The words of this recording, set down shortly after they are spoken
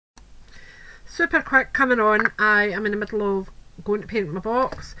super quick coming on. I am in the middle of going to paint my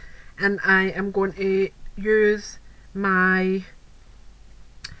box, and I am going to use my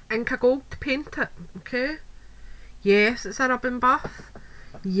Inka Gold to paint it, okay? Yes, it's a rubbing buff.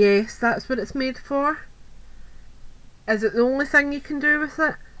 Yes, that's what it's made for. Is it the only thing you can do with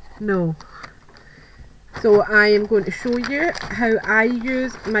it? No. So I am going to show you how I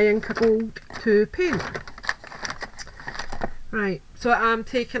use my Inka Gold to paint. Right, so I'm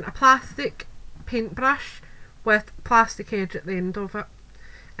taking a plastic paintbrush with plastic edge at the end of it,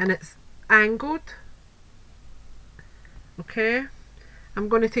 and it's angled. Okay, I'm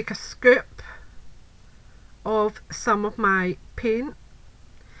going to take a scoop of some of my paint.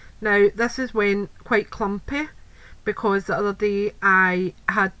 Now this is when quite clumpy because the other day I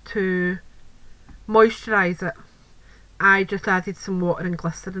had to moisturise it. I just added some water and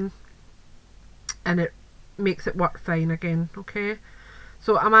glycerin and it makes it work fine again. Okay,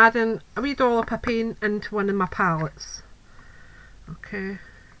 so I'm adding a wee dollop of paint into one of my palettes. Okay,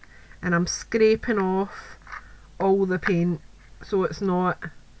 and I'm scraping off all the paint so it's not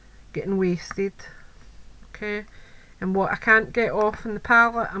getting wasted. Okay, and what I can't get off in the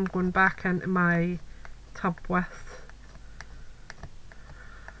palette I'm going back into my tub with.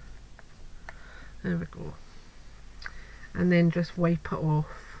 There we go, and then just wipe it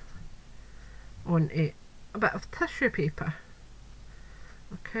off onto a bit of tissue paper.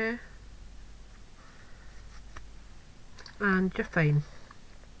 Okay, and you're fine.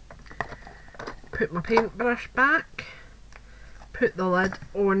 Put my paintbrush back, put the lid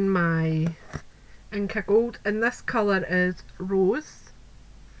on my Inka Gold, and this colour is rose.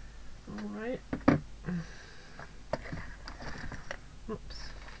 Alright. Oops.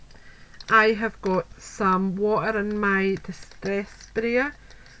 I have got some water in my distress sprayer,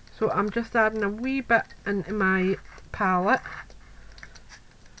 so I'm just adding a wee bit into my palette.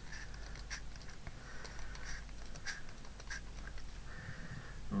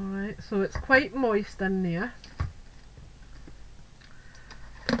 Alright, so it's quite moist in there.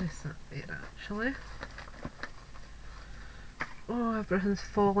 Place that there actually. Oh, everything's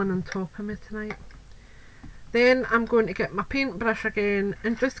falling on top of me tonight. Then I'm going to get my paintbrush again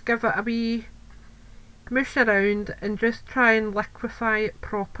and just give it a wee mush around and just try and liquefy it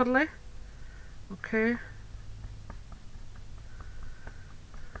properly. Okay.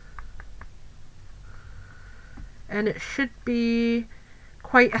 And it should be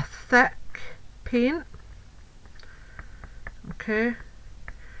quite a thick paint. Okay.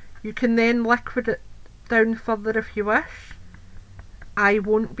 You can then liquid it down further if you wish. I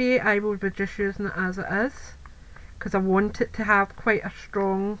won't be, I will be just using it as it is because I want it to have quite a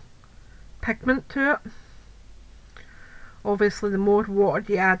strong pigment to it. Obviously the more water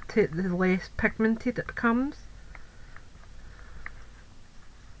you add to it, the less pigmented it becomes.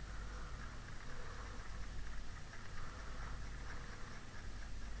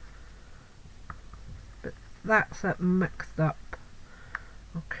 But that's it mixed up.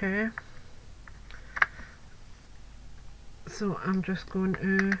 Okay. So I'm just going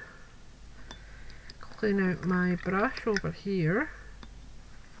to clean out my brush over here.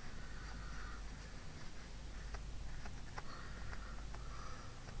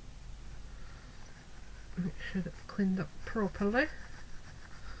 Make sure it's cleaned up properly.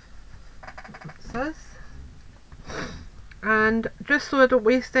 That's this. And just so I don't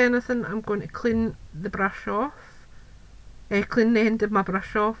waste anything, I'm going to clean the brush off. Clean the end of my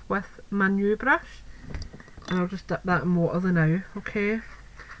brush off with my new brush. And I'll just dip that in water now, okay?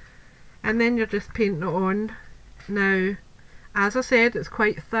 And then you're just painting it on. Now, as I said, it's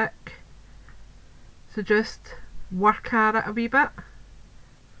quite thick, so just work at it a wee bit.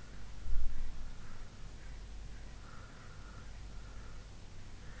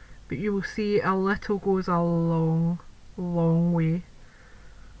 But you will see a little goes a long, long way,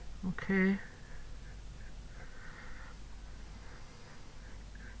 okay?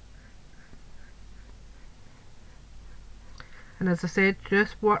 And as I said,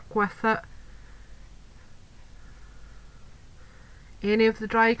 just work with it. Any of the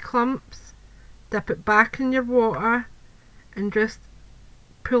dry clumps, dip it back in your water and just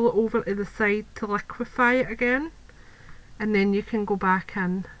pull it over to the side to liquefy it again, and then you can go back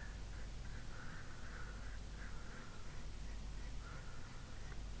in.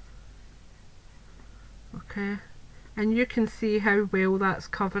 Okay, and you can see how well that's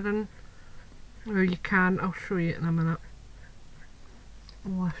covering, or you can, I'll show you in a minute.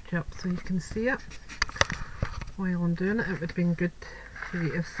 I'll lift you up so you can see it. While I'm doing it, it would have been good for you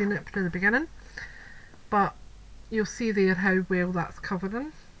to have seen it from the beginning, but you'll see there how well that's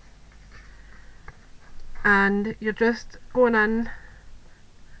covering. And you're just going in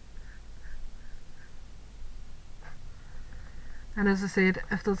And as I said,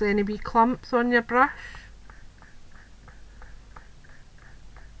 if there's any wee clumps on your brush,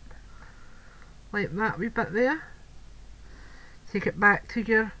 like that wee bit there, take it back to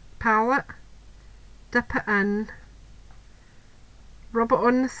your palette, dip it in, rub it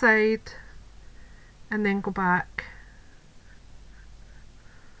on the side, and then go back.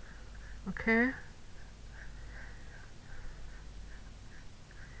 Okay?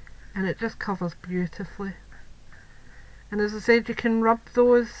 And it just covers beautifully. And as I said, you can rub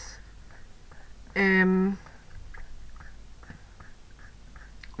those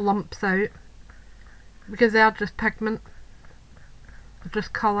lumps out, because they are just pigment, they're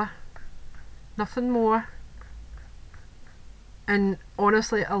just colour, nothing more. And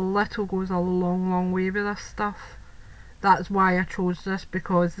honestly, a little goes a long way with this stuff. That's why I chose this,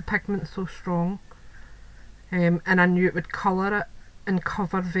 because the pigment's so strong, and I knew it would colour it and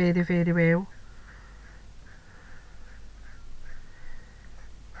cover very well.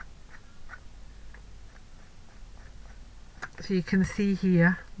 So you can see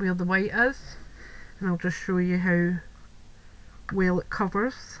here where the white is, and I'll just show you how well it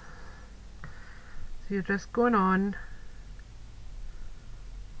covers. So you're just going on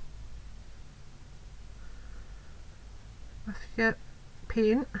with your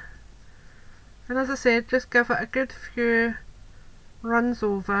paint, and as I said, just give it a good few runs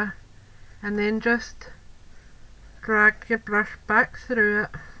over, and then just drag your brush back through it.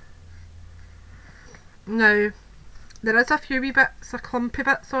 Now, there is a few wee bits of clumpy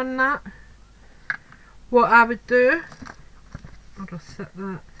bits on that. What I would do, I'll just set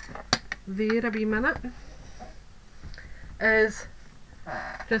that there a wee minute, is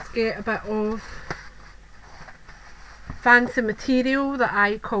just get a bit of fancy material that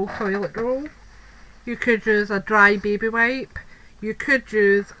I call toilet roll. You could use a dry baby wipe, you could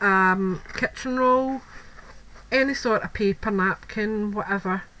use kitchen roll, any sort of paper, napkin,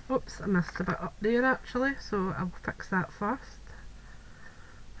 whatever. Oops, I missed a bit up there actually, so I'll fix that first.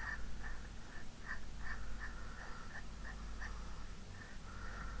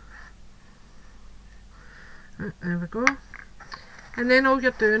 There we go. And then all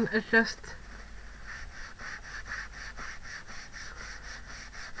you're doing is just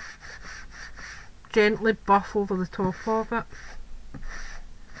gently buff over the top of it.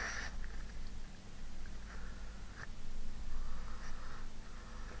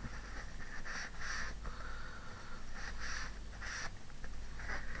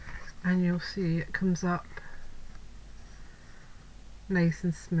 And you'll see it comes up nice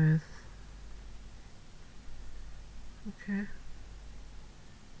and smooth. Okay.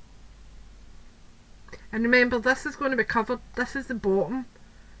 And remember, this is going to be covered, this is the bottom,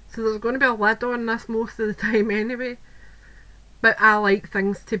 so there's going to be a lid on this most of the time anyway. But I like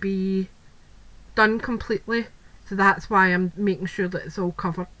things to be done completely, so that's why I'm making sure that it's all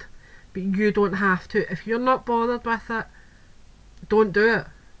covered. But you don't have to. If you're not bothered with it, don't do it.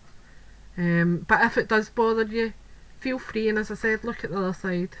 But if it does bother you, feel free, and as I said, look at the other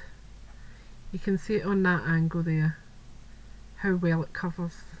side. You can see it on that angle there, how well it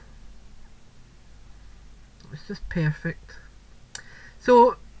covers. It's just perfect.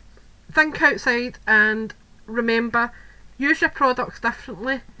 So think outside, and remember, use your products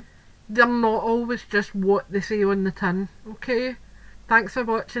differently. They're not always just what they say on the tin. Okay, thanks for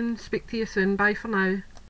watching, speak to you soon, bye for now.